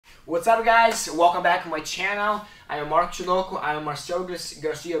What's up, guys? Welcome back to my channel. I am Tinoco. I am Marcelo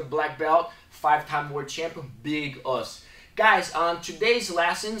Garcia, black belt, 5-time world champion, big us. Guys, on today's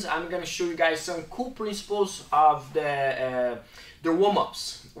lessons, I'm gonna show you guys some cool principles of the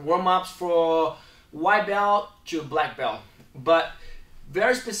warm-ups. Warm-ups for white belt to black belt, but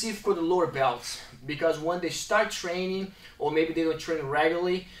very specific for the lower belts, because when they start training, or maybe they don't train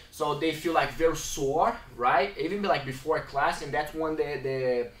regularly, so they feel like very sore, right? Even like before class, and that's when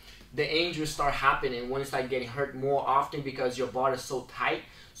the injuries start happening, when you start getting hurt more often because your body is so tight.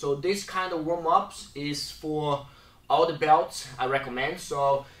 So this kind of warm-ups is for all the belts, I recommend.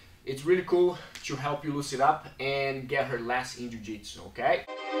 So it's really cool to help you loosen up and get hurt less in jiu-jitsu, okay?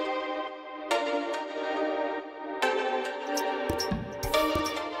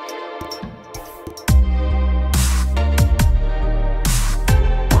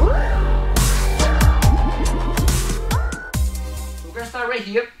 We're gonna start right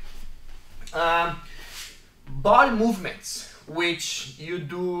here. Body movements, which you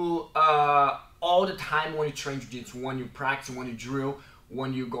do all the time when you train jiu-jitsu, when you practice, when you drill,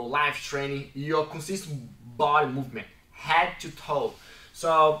 when you go live training, your consistent body movement, head to toe.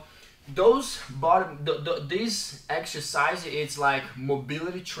 So those these exercises, it's like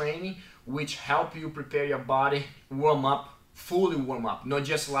mobility training, which help you prepare your body, warm up, fully warm up, not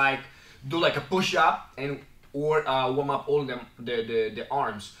just like do like a push-up or warm up all the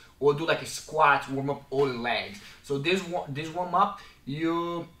arms, or do like a squat, warm up all the legs. So this warm up,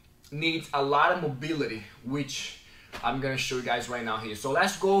 you need a lot of mobility, which I'm gonna show you guys right now here. So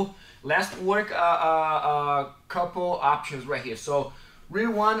let's work a couple options right here. So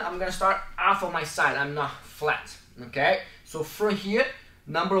real one, I'm gonna start off on my side, I'm not flat, okay? So from here,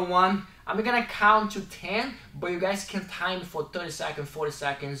 number one, I'm gonna count to 10, but you guys can time for 30 seconds, 40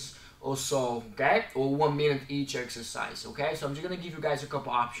 seconds, or so, okay? Or 1 minute each exercise, okay? So I'm just gonna give you guys a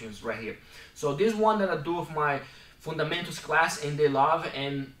couple options right here. So this one that I do with my fundamentals class, and they love,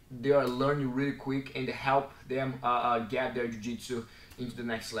 and they are learning really quick, and they help them get their jiu-jitsu into the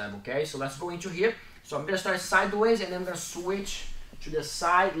next level, okay? So let's go into here. So I'm gonna start sideways, and then I'm gonna switch to the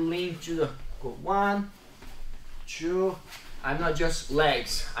side, lean to the, go 1, 2, I'm not just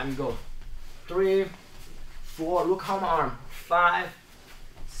legs, I'm go 3, 4, look how my arm, 5,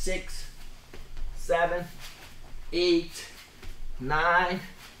 6, 7, 8, 9,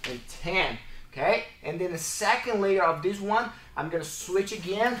 and 10. Okay, and then the second layer of this one, I'm gonna switch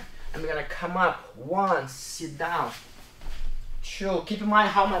again. I'm gonna come up, 1, sit down, 2, keep in mind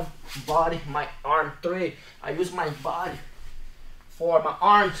how my body, my arm, 3, I use my body, 4, my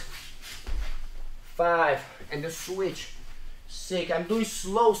arms, 5, and then switch, 6. I'm doing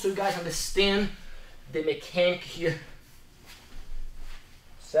slow so you guys understand the mechanic here.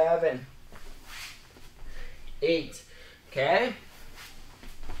 7, 8, okay,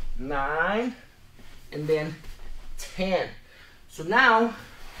 9, and then 10. So now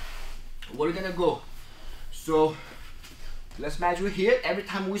we're gonna go. So let's imagine we're here. Every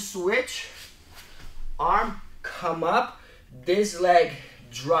time we switch, arm come up, this leg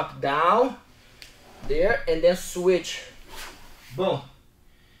drop down there, and then switch, boom,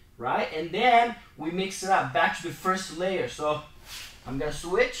 right? And then we mix it up back to the first layer. So I'm gonna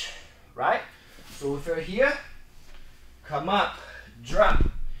switch, right? So if you're here, come up, drop,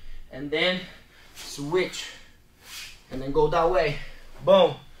 and then switch, and then go that way,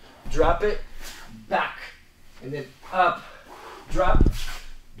 boom, drop it, back, and then up, drop,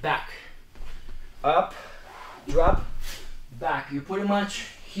 back, up, drop, back. You pretty much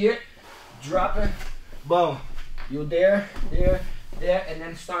here, drop it, boom, you there, and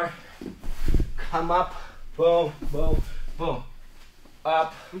then start, come up, boom, boom, boom,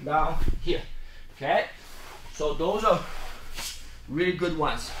 up, down, here, okay? So those are really good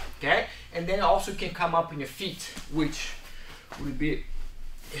ones, okay? And then also can come up in your feet, which would be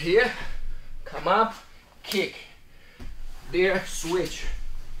here, come up, kick, there, switch,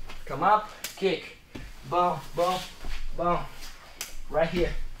 come up, kick, boom, boom, boom, right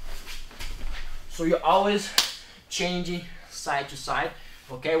here. So you're always changing side to side,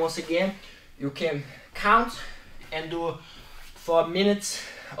 okay? Once again, you can count and do 4 minutes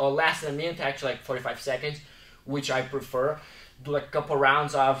or less than a minute, actually like 45 seconds, which I prefer. Do like a couple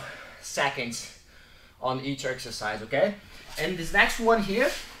rounds of seconds on each exercise, okay? And this next one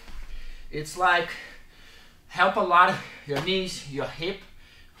here, it's like help a lot your knees, your hip,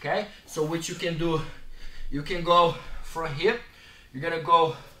 okay? So what you can do, you can go from here, you're gonna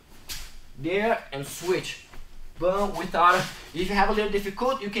go there and switch, boom, without, if you have a little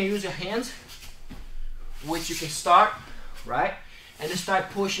difficult, you can use your hands, which you can start, right? And then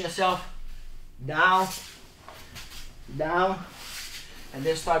start pushing yourself down, down, and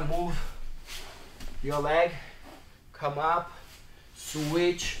then start move your leg, come up,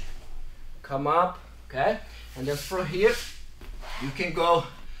 switch, come up, okay? And then from here, you can go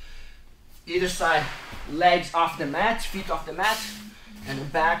either side, legs off the mat, feet off the mat, and then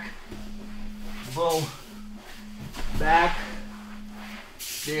back, boom, back,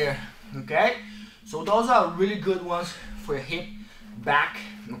 there, okay? So those are really good ones for your hip, back,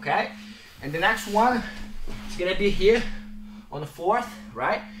 okay? And the next one is gonna be here on the fourth,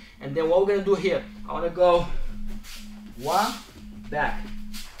 right? And then what we're gonna do here, I wanna go 1, back,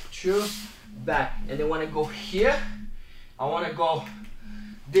 2, back, and then when I go here, I wanna go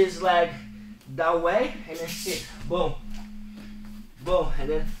this leg that way, and then sit, boom, boom, and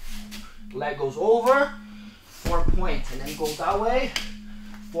then leg goes over, 4 points, and then go that way,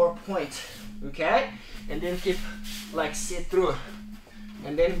 4 points, okay? And then keep like sit through,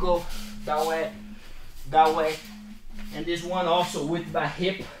 and then go that way, and this one also with the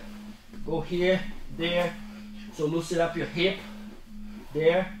hip, go here, there, so loosen up your hip,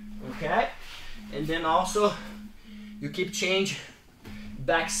 there, okay? And then also, you keep change,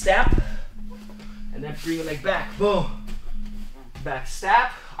 back step, and then bring your leg back, boom, back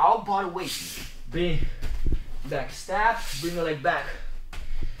step, all body weight, bring, back step, bring your leg back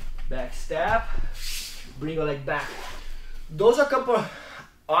step, bring your leg back. Those are a couple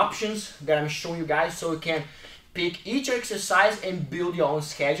options that I'm showing you guys, so you can pick each exercise and build your own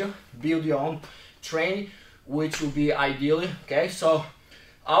schedule, build your own training, which will be ideally, okay? So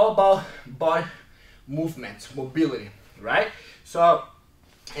all about body movement, mobility, right? So,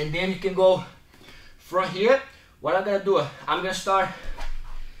 and then you can go from here. What I'm gonna do, I'm gonna start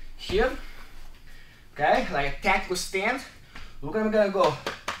here, okay? Like a tactical stand. Look, I'm gonna go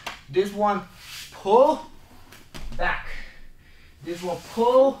this one, pull, back. This one,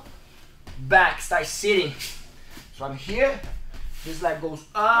 pull, back, start sitting. So I'm here, this leg goes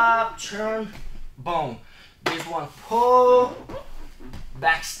up, turn, boom. This one, pull,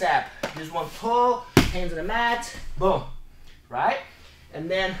 back step. This one, pull, hands on the mat, boom, right? And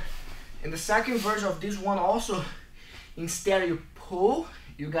then in the second version of this one also, instead of you pull,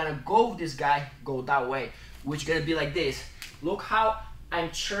 you're gonna go with this guy, go that way, which is gonna be like this. Look how I'm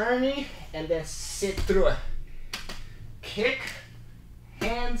turning and then sit through it. Kick,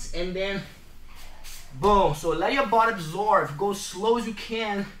 hands, and then boom. So let your body absorb, go slow as you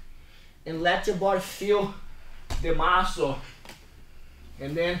can, and let your body feel the muscle.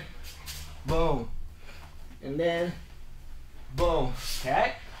 And then boom, and then boom,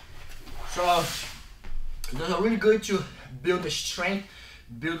 okay? So those are really good to build the strength,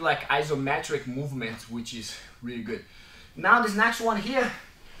 build like isometric movements, which is really good. Now this next one here,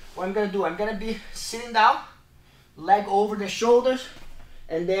 what I'm gonna do, I'm gonna be sitting down, leg over the shoulders,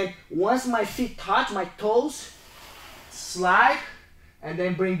 and then once my feet touch my toes, slide, and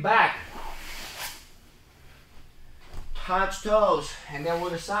then bring back. Touch toes, and then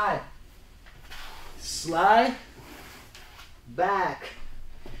on the side. Slide, back,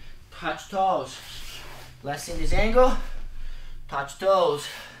 touch toes. Let's see this angle, touch toes,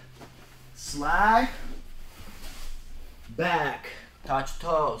 slide, back, touch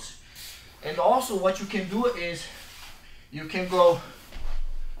toes. And also what you can do is, you can go,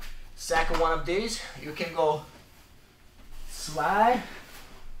 second one of these, you can go slide,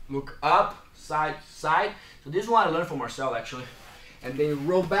 look up, side, side. So this one I learned from Marcel actually. And then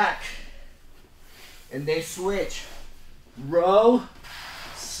roll back, and then switch, roll,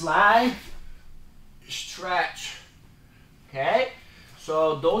 slide, stretch, okay?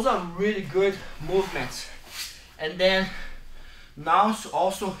 So those are really good movements. And then now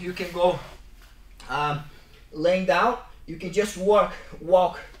also you can go laying down, you can just walk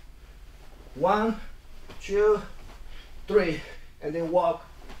 1, 2, 3, and then walk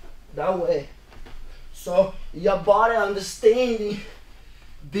that way. So your body understanding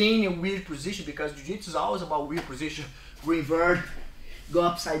being in a weird position, because jiu-jitsu is always about weird position, revert, go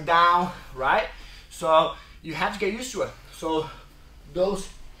upside down, right? So you have to get used to it. So those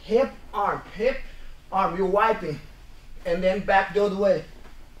hip, arm, you're wiping, and then back the other way,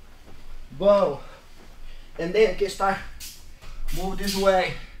 boom. And then you can start move this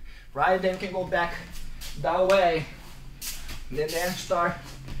way, right? Then you can go back that way, and then start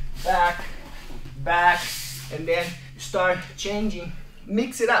back, and then start changing,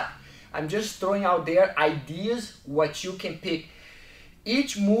 mix it up. I'm just throwing out there ideas what you can pick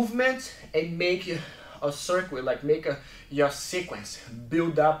each movement and make a circuit, like make your sequence,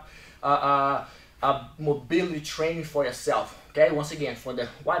 build up a mobility training for yourself. Okay, once again, from the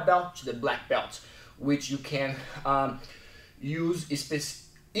white belt to the black belt, which you can use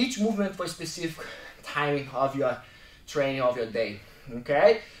each movement for a specific timing of your training of your day.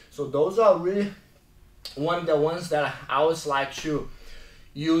 Okay, so those are really one of the ones that I always like to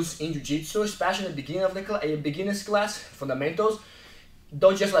use in jiu-jitsu, especially in the beginning of the beginner's class, fundamentals.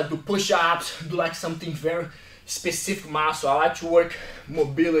 Don't just like do push-ups, do like something very specific muscle. I like to work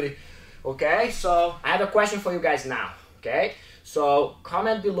mobility. Okay, so I have a question for you guys now. Okay, so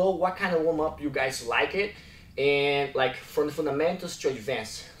comment below what kind of warm-up you guys like it, and like from the fundamentals to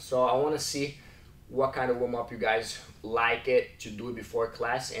advanced. So I want to see what kind of warm-up you guys like it to do before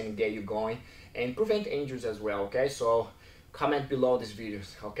class and get you going and prevent injuries as well. Okay, so comment below these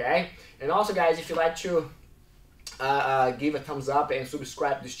videos. Okay, and also guys, if you like to give a thumbs up and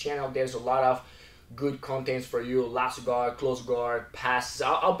subscribe to this channel, there's a lot of good contents for you, last guard, close guard, passes,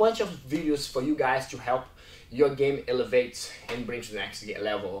 a bunch of videos for you guys to help your game elevate and bring to the next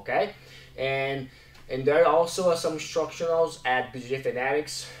level. Okay, and there are also some instructionals at BJJ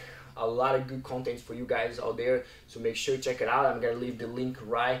Fanatics. A lot of good content for you guys out there, so make sure you check it out. I'm gonna leave the link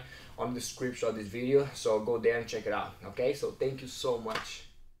right on the description of this video, so go there and check it out. Okay, so thank you so much.